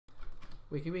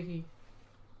Wiki wiki.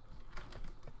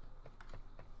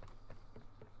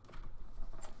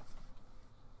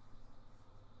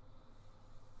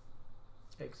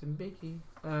 Eggs and bacon.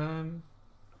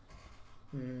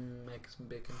 Eggs and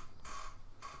bacon.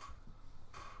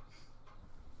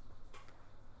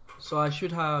 So I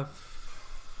should have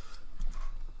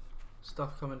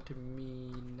stuff coming to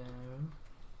me now.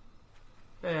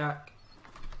 Hey, Ak.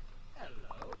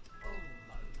 Hello.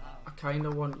 I kind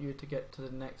of want you to get to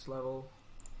the next level,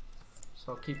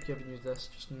 so I'll keep giving you this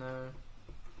just now.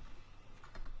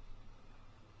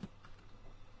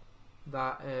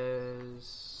 That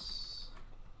is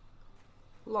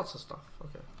lots of stuff.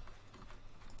 Okay.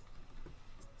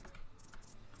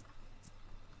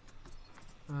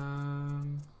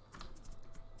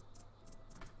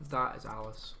 That is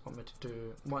Alice. Want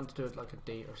to do it like a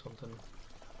date or something.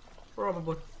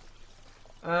 Probably.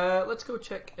 Let's go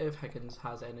check if Higgins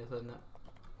has anything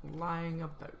lying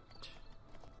about.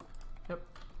 Yep.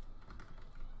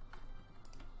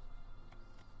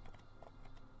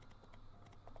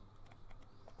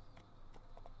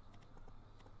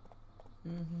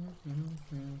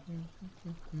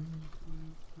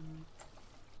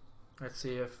 Let's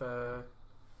see if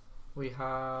we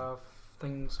have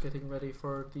things getting ready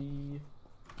for the...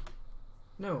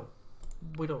 No,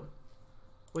 we don't.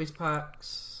 Waste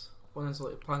packs, 1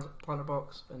 insulated planter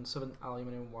box, and 7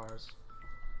 aluminium wires.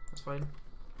 That's fine.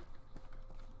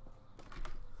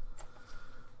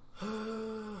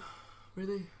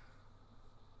 Really?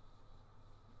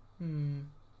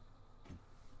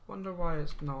 Wonder why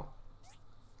it's not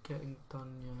getting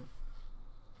done yet.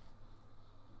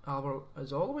 Albert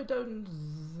is all the way down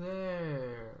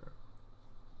there.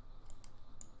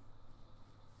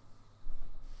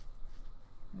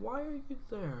 Why are you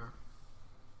there?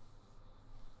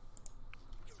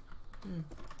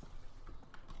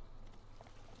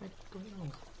 I don't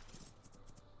know.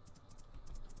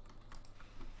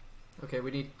 Okay,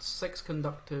 we need 6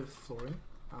 conductive flooring.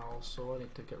 Also, I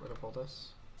need to get rid of all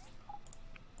this.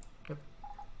 Yep.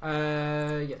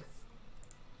 Yeah.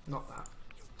 Not that.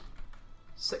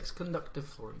 6 conductive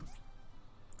flooring,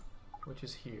 which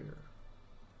is here.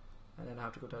 And then I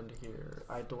have to go down to here.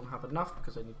 I don't have enough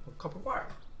because I need more copper wire.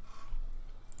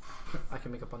 I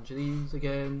can make a bunch of these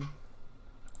again.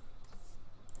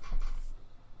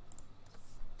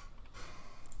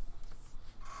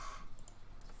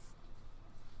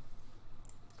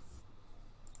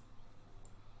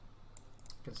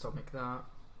 Can still make that.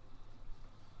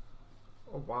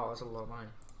 Oh wow, that's a lot of money.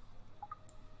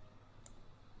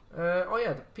 Oh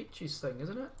yeah, the Peaches thing,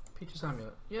 isn't it? Peaches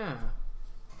amulet. Yeah.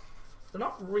 They're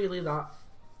not really that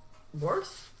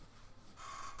worth.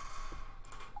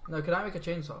 Now, can I make a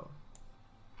chainsaw?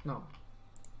 No.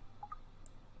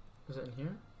 Is it in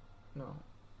here? No.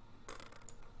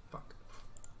 Fuck.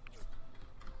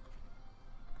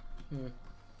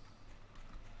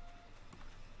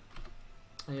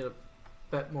 I need a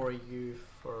bit more you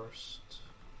first.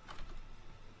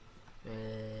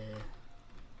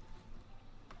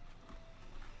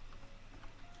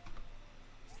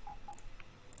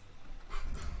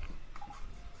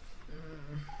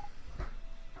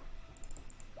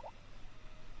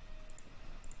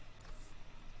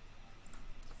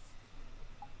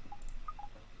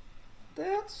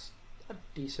 That's a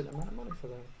decent amount of money for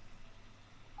them.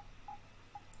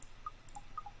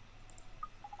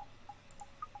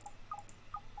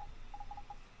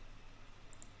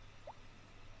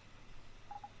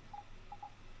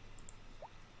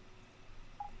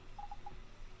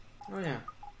 Oh yeah,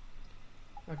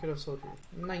 I could have sold you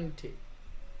 90.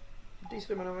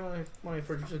 Decent amount of money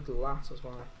for just glass as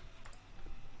well.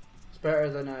 It's better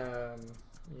than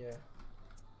yeah.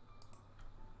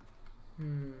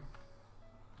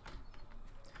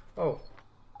 Oh,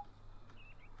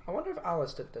 I wonder if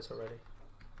Alice did this already.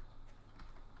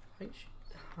 I think she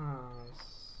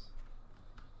has.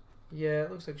 Yeah,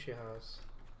 it looks like she has.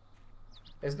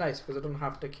 It's nice because I don't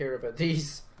have to care about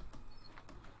these.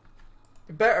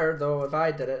 Better though if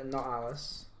I did it and not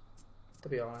Alice, to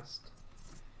be honest.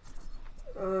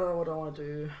 What do I want to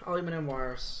do? Aluminium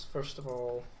wires, first of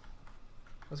all.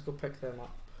 Let's go pick them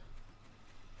up.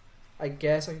 I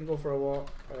guess I can go for a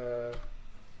walk.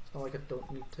 It's not like I don't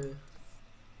need to.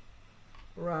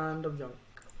 Random junk.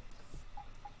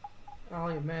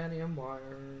 Aluminium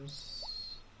wires.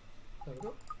 There we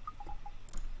go.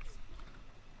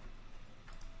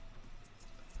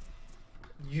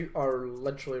 You are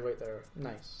literally right there.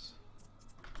 Nice.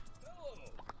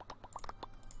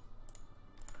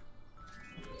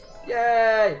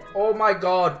 Yay! Oh my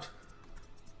god!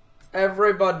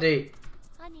 Everybody!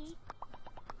 Honey.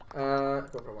 Go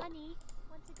for a walk. Honey,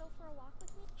 want to go for a walk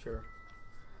with me? Sure.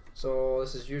 So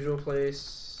this is usual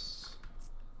place.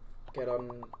 Get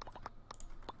on,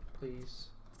 please.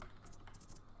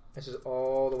 This is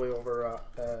all the way over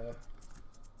at the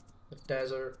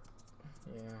desert.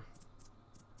 Yeah.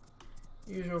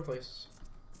 Usual place.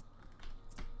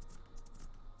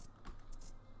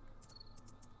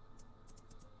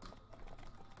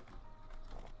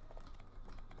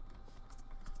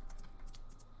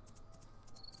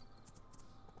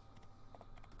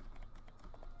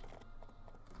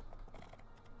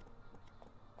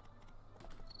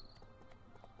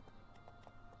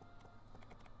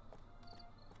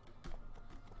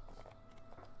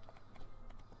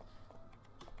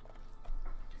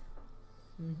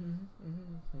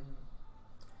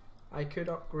 I could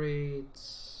upgrade.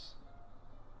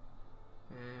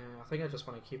 I think I just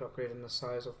want to keep upgrading the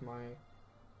size of my.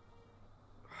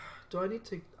 Do I need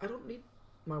to? I don't need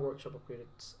my workshop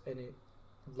upgraded any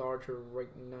larger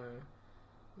right now.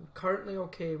 I'm currently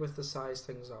okay with the size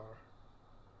things are.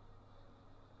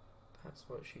 That's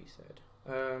what she said.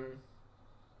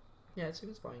 Yeah, it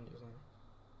seems fine just now.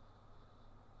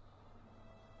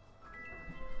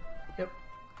 Yep.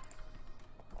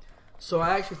 So I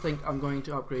actually think I'm going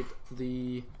to upgrade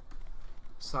the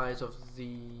size of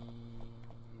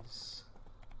these.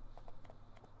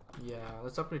 Yeah,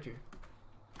 let's upgrade you.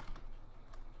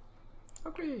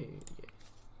 Upgrade. Yeah.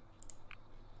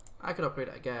 I could upgrade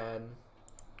it again.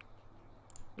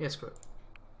 Yeah, screw it.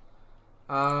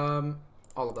 All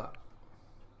of that.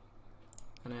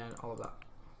 And then all of that.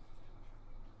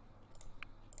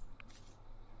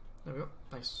 There we go.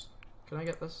 Nice. Can I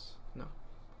get this? No.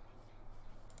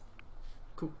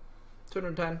 Cool.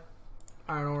 210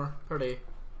 iron ore per day.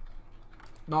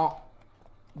 Not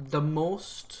the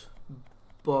most,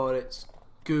 but it's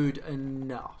good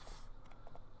enough.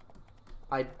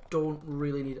 I don't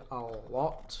really need a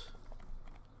lot.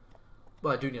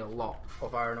 Well, I do need a lot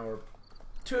of iron ore.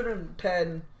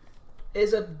 210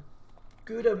 is a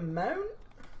good amount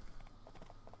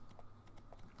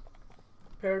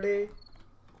per day.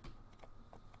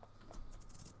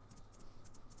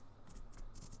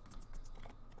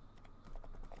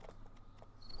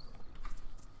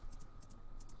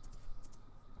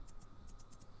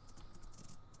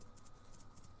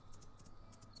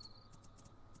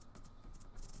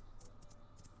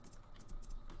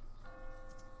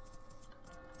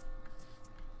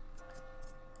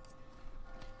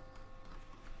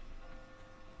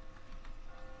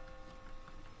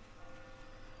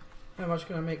 How much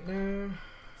can I make now?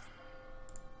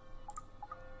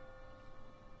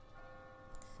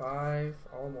 5,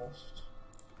 almost.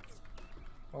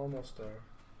 Almost there.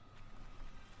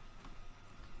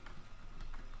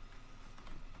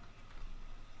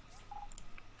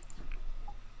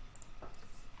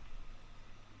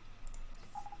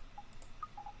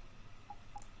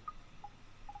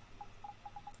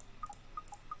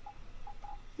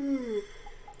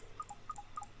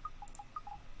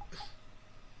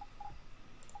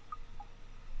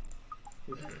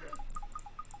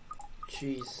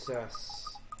 Jesus.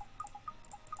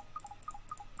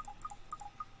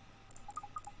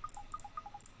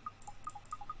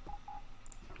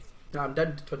 No, I'm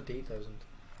down to 28,000.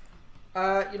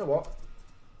 You know what?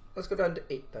 Let's go down to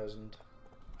 8,000.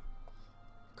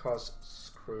 Cause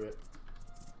screw it.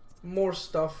 More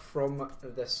stuff from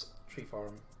this tree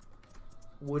farm.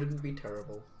 Wouldn't be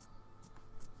terrible.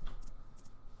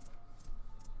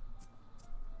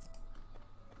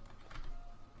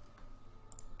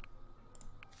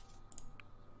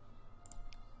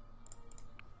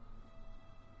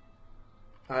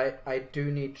 I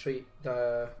do need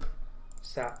the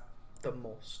sap the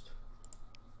most.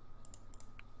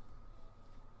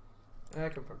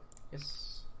 Confirm.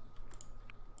 Yes.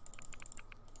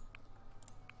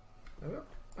 There we go.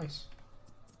 Nice.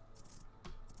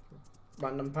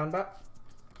 Random pan bat.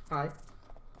 Hi.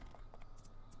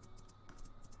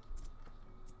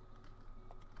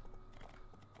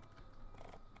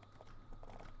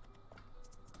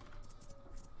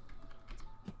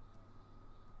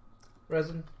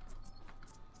 Resin.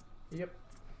 Yep.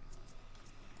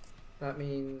 That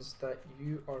means that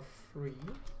you are free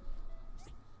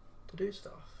to do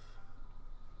stuff.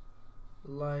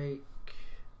 Like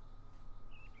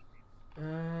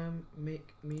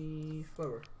make me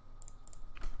flour.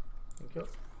 Thank you.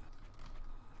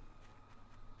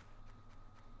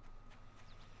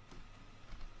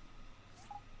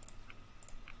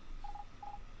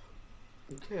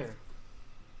 Okay.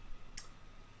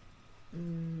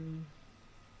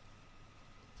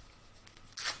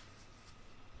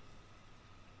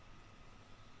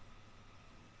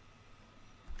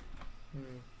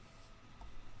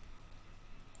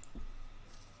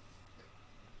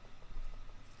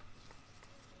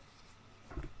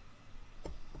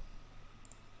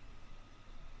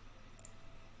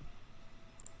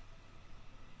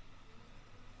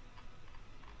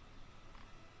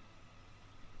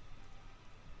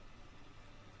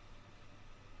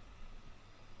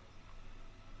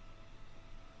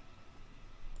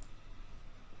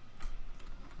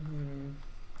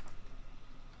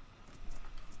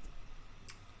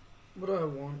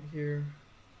 want here?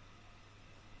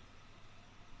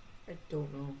 I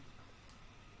don't know.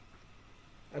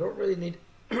 I don't really need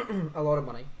a lot of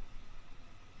money.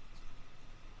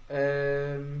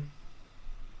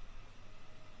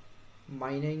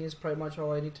 Mining is pretty much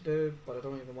all I need to do, but I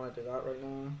don't even want to do that right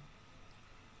now.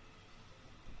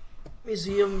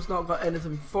 Museum's not got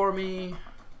anything for me.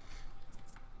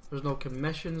 There's no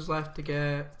commissions left to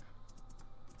get.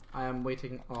 I am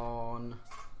waiting on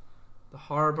the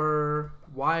harbour.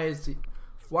 Why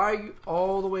are you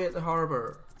all the way at the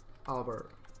harbour, Albert?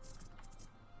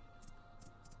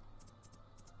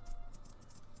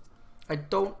 I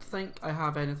don't think I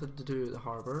have anything to do at the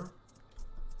harbour.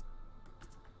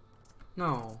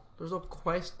 No, there's no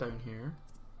quest down here.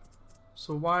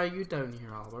 So why are you down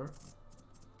here, Albert?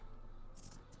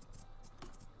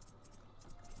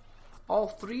 All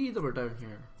three of them are down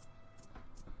here.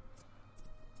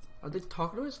 Are they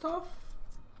talking about stuff?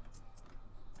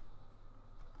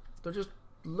 They're just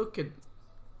looking.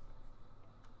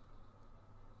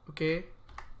 Okay.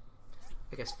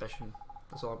 I guess fishing.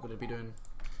 That's all I'm going to be doing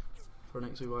for the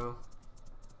next wee while.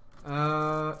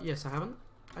 Yes, I haven't.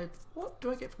 What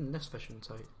do I get from this fishing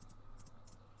site?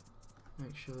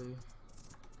 Actually.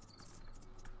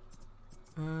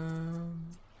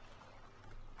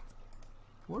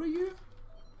 What are you?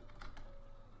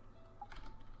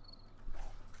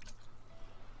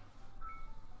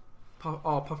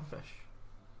 Pufferfish.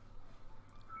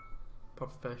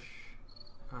 Pufferfish.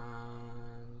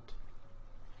 And...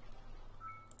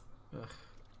 ugh.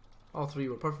 All three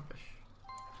were pufferfish.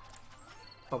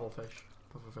 Bubblefish.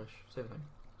 Pufferfish. Same thing.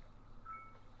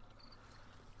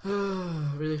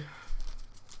 Really?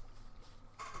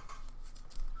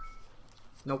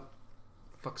 Nope.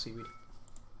 Fuck seaweed.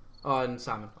 Oh, and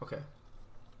salmon. Okay.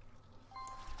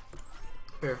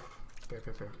 Fair. Fair.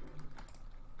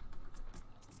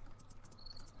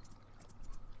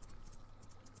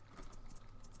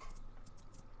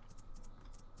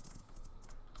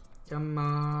 Come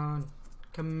on.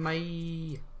 Come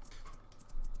on.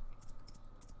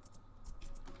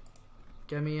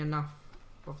 Give me enough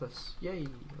of this. Yay.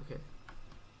 Okay.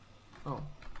 Oh.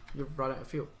 You've run out of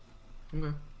fuel.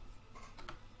 Okay.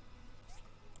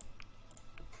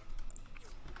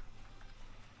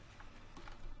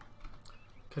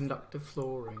 Conductive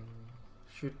flooring.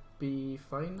 Should be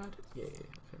fine, lad? Yeah,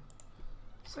 okay.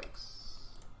 6.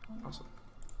 Awesome.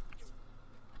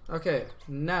 Okay,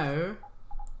 now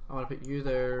I want to put you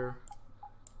there,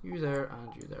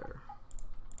 and you there.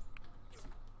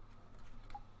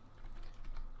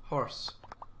 Horse.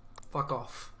 Fuck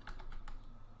off.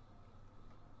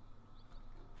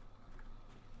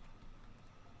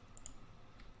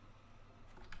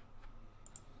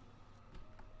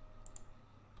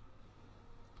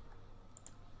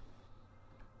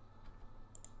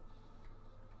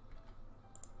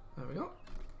 There we go.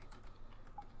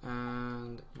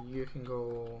 And you can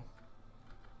go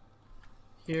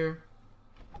here.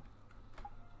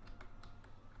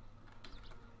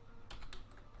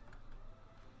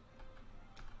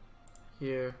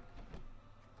 Here.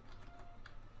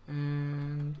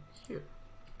 And here.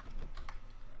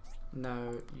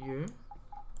 Now you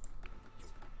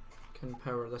can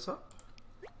power this up.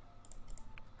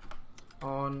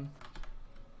 On.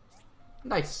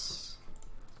 Nice.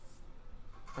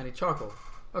 I need charcoal.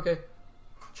 Okay.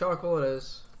 Charcoal it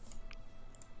is.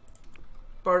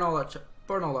 Burn all that wood.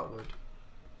 Burn all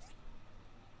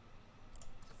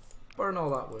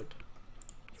that wood.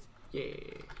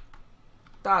 Yeah.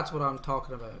 That's what I'm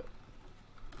talking about.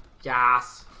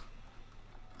 Yes.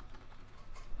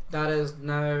 That is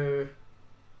now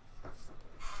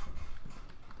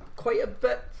quite a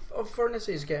bit of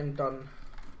furnaces getting done.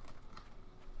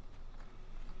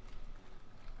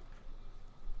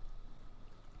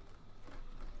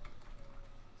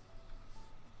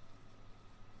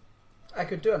 I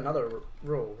could do another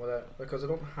row with it because I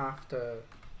don't have to.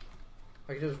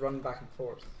 I could just run back and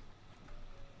forth.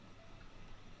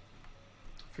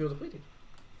 Fuel depleted.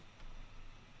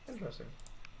 Interesting.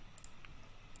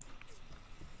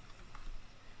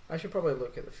 I should probably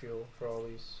look at the fuel for all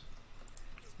these.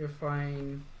 You're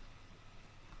fine.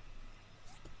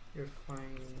 You're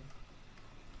fine.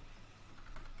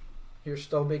 You're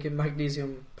still making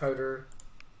magnesium powder.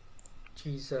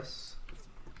 Jesus.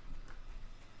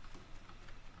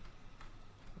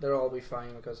 They'll all be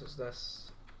fine because it's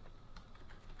this.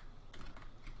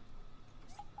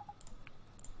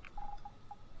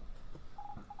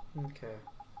 Okay.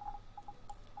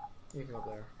 You can go up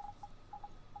there.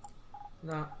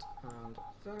 That and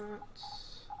that.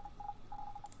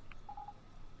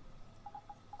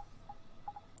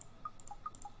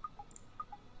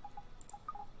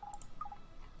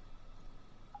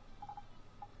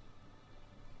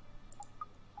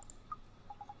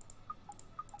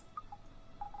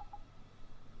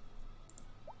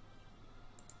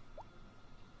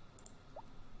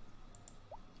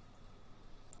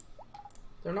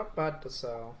 They're not bad to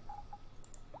sell.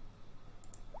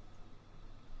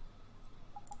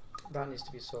 That needs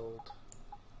to be sold.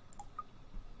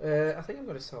 I think I'm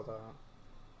going to sell that.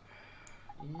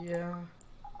 Yeah.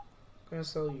 Gonna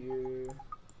sell you.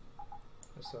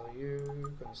 Gonna sell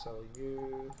you. Gonna sell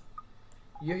you.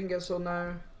 You can get sold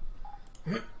now.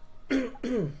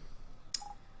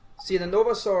 See, the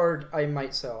Nova Sword I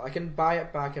might sell. I can buy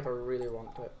it back if I really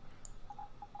want it.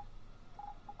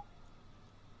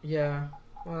 Yeah.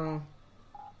 Well.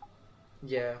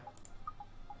 Yeah.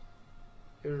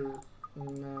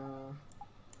 Nah.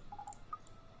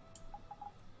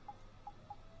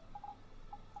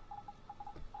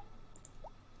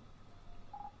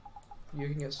 You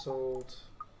can get sold.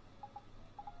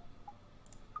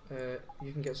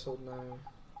 You can get sold now.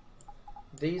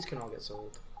 These can all get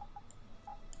sold.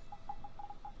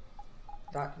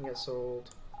 That can get sold.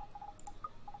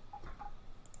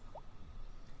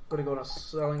 Gonna go on a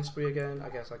selling spree again. I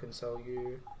guess I can sell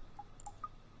you.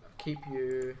 Keep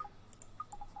you.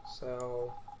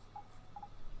 Sell.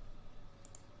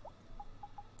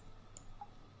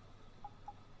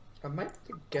 I might have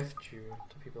to gift you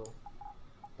to people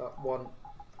that want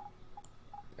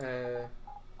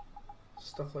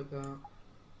stuff like that.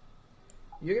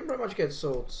 You can pretty much get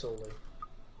sold solely.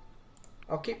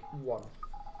 I'll keep one.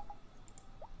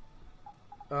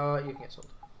 You can get sold.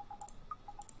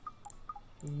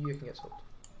 You can get sold.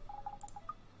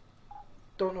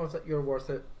 Don't know if that you're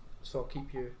worth it, so I'll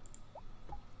keep you.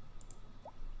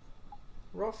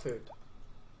 Raw food.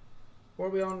 What are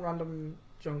we on? Random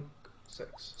junk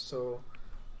 6. So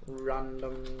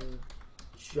random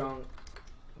junk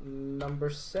number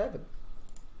 7.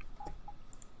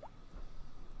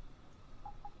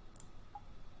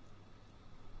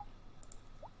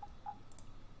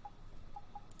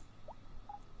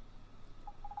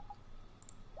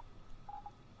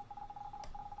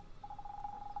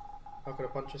 I've got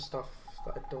a bunch of stuff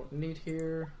that I don't need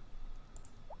here.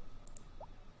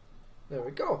 There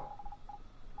we go.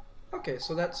 Okay,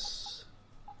 so that's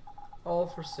all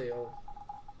for sale.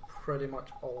 Pretty much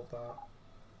all of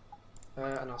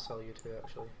that. And I'll sell you too,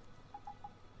 actually.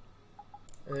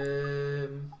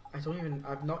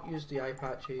 I've not used the eye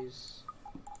patches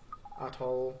at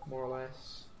all, more or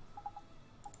less.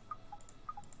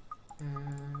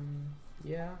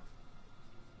 Yeah.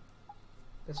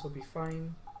 This will be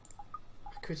fine.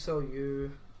 I could sell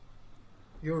you.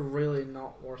 You're really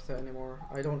not worth it anymore.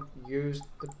 I don't use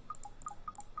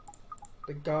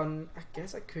the gun. I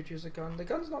guess I could use a gun. The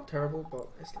gun's not terrible, but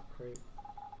it's not great.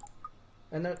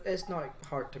 And it's not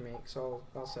hard to make, so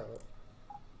I'll sell it.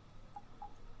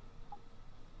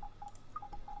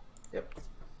 Yep.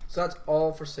 So that's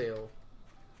all for sale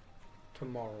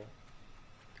tomorrow.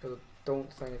 Because I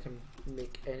don't think I can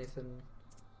make anything.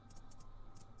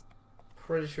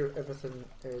 Pretty sure everything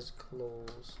is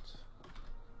closed.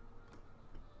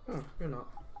 Oh, you're not.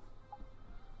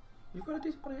 You've got a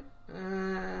decent money.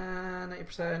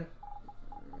 90%.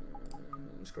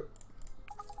 Screw it.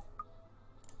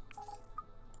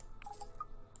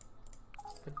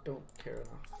 I don't care enough.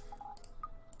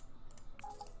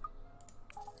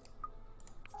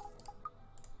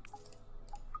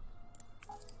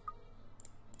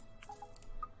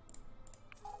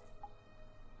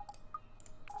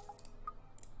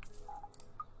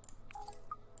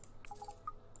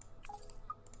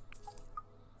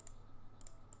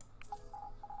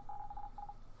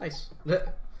 Nice.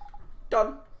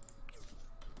 Done.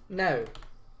 Now,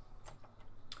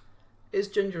 is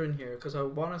Ginger in here? Because I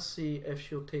want to see if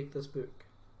she'll take this book.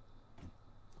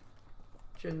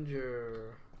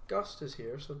 Ginger. Gust is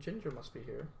here, so Ginger must be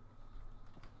here.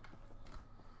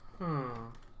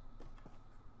 Huh.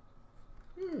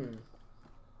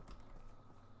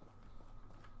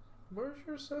 Where's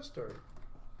your sister?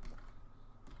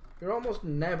 You're almost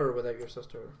never without your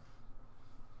sister.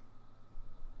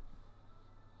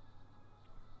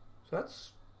 So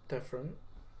that's different.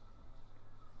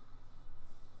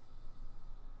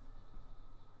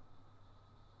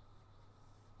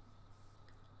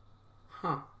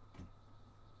 Huh.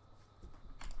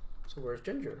 So where's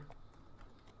Ginger?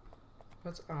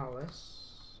 That's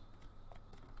Alice.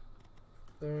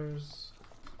 There's...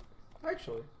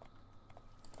 Actually,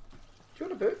 do you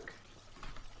want a book?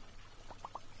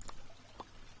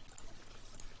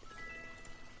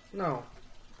 No.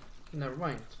 Never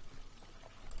mind.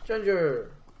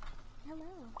 Ginger! Hello.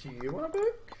 Do you want a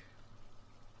book?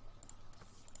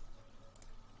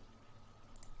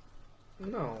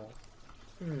 No.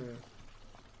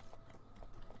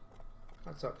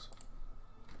 That sucks.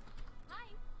 Hi.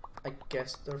 I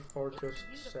guess they're for just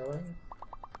selling?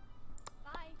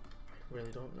 Bye. I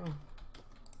really don't know.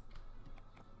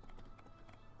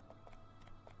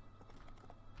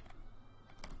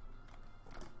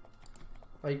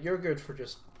 Like, you're good for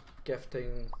just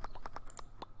gifting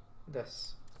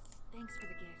this. Thanks for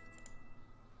the gift.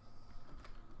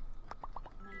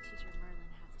 My teacher Merlin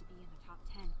has to be in the top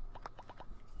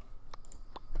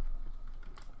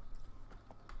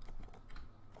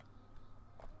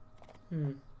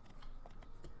 10.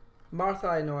 Martha,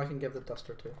 I know I can give the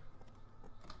duster to.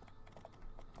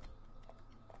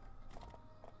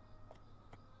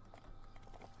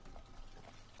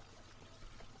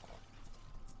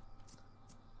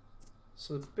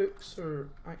 So the books are...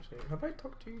 Actually, have I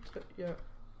talked to you yet?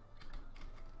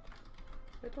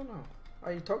 I don't know.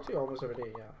 I talk to you almost every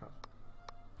day, yeah, I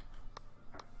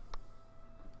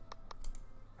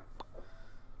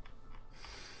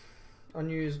have.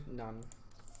 Unused, none.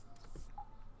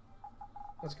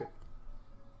 That's good.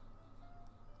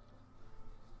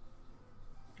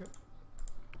 Yep.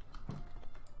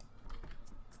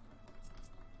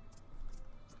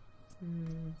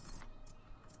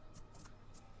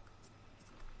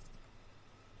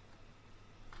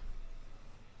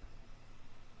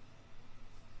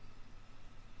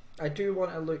 I do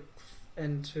want to look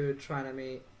into trying to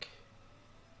make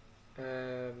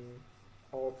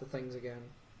all of the things again.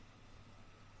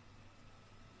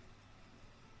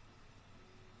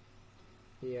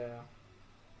 Yeah.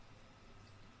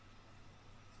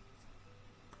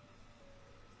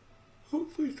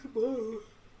 Hopefully tomorrow.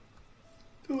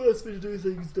 Don't ask me to do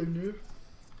things down there.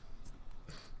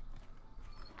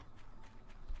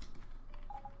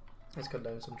 Let's cut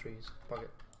down some trees. Fuck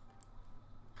it.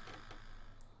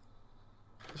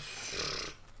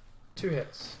 2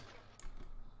 hits.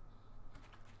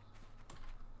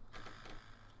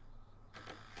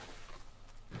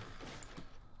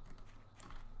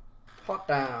 Hot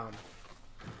damn.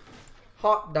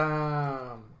 Hot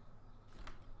damn.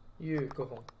 You go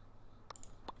home.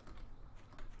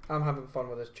 I'm having fun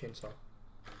with this chainsaw.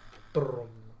 Drum.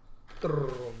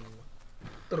 Drum.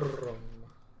 Drum.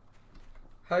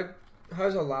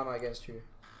 How's a llama against you?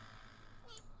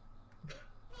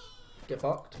 Get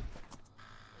fucked.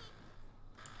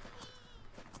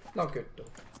 Not good though.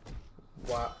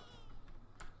 What?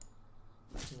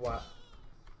 What?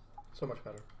 So much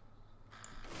better.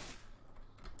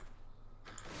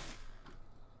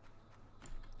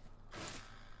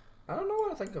 I don't know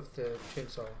what I think of the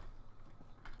chainsaw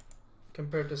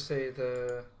compared to, say,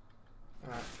 the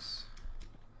axe.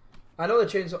 I know the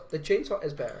chainsaw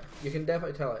is better. You can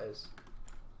definitely tell it is.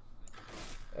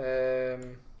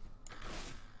 And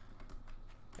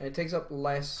it takes up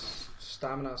less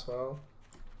stamina as well.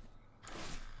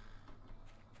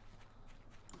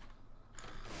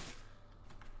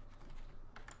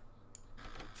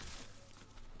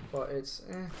 But it's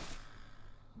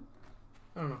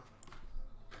I don't know.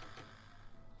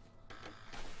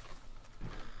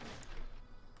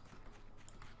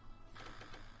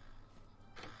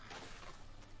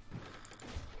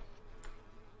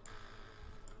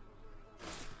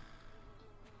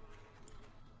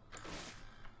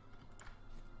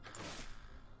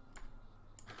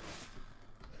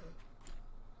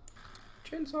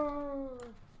 Chainsaw!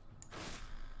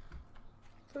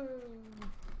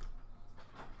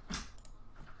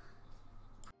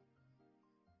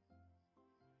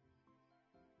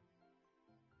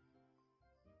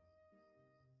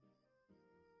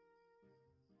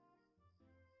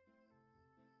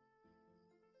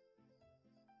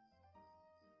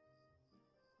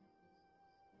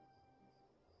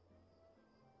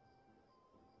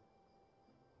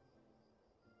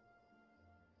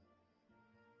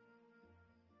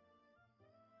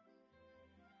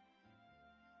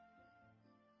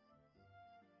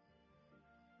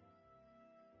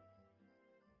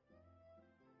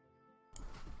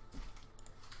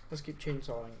 Let's keep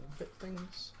chainsawing bit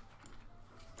things.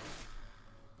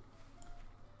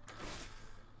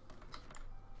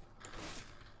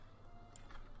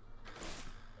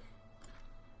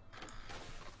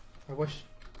 I wish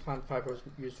plant fibre was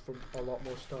used for a lot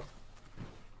more stuff.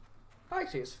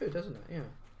 Actually, it's food, isn't it? Yeah.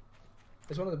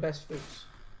 It's one of the best foods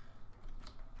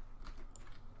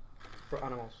for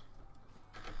animals.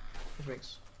 Which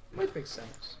makes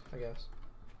sense, I guess.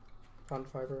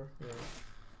 Plant fibre, yeah.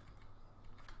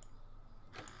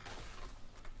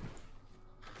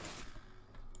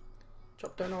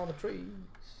 Chop down all the trees.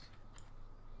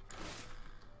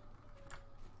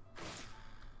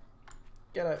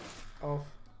 Get out of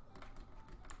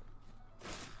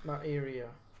my area.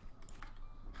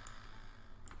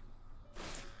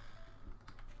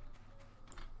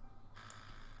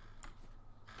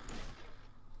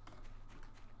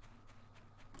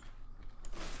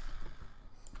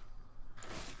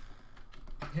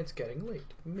 It's getting late.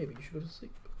 Maybe you should go to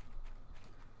sleep.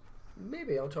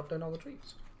 Maybe I'll chop down all the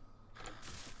trees.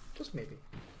 Just maybe.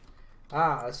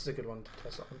 Ah, this is a good one to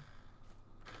test on.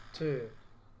 2,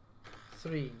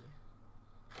 3,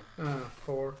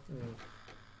 4.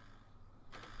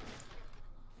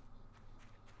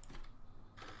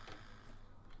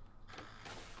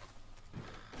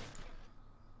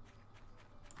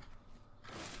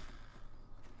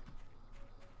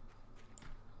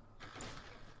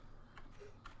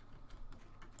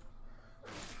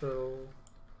 Drill.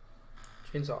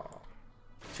 Chainsaw.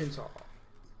 Chainsaw.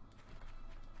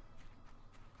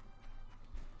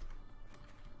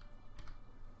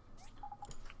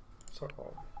 Sort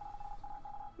of.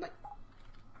 No.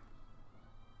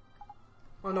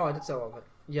 Oh no, I did sell all of it.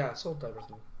 Yeah, I sold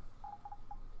everything.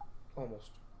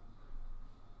 Almost.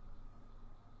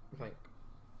 I think.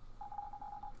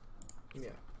 Yeah.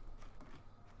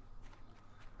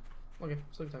 Okay,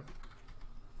 sleep time.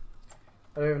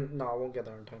 I don't even. No, I won't get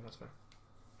there in time, that's fine.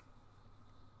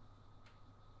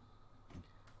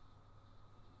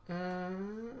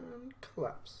 And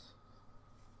collapse.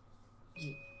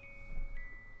 Yeah.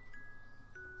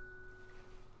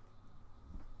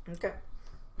 Okay.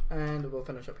 And we'll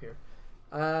finish up here.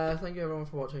 Thank you everyone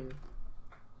for watching.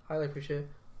 Highly appreciate it.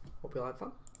 Hope you all had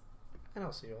fun. And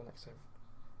I'll see you all next time.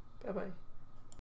 Bye bye.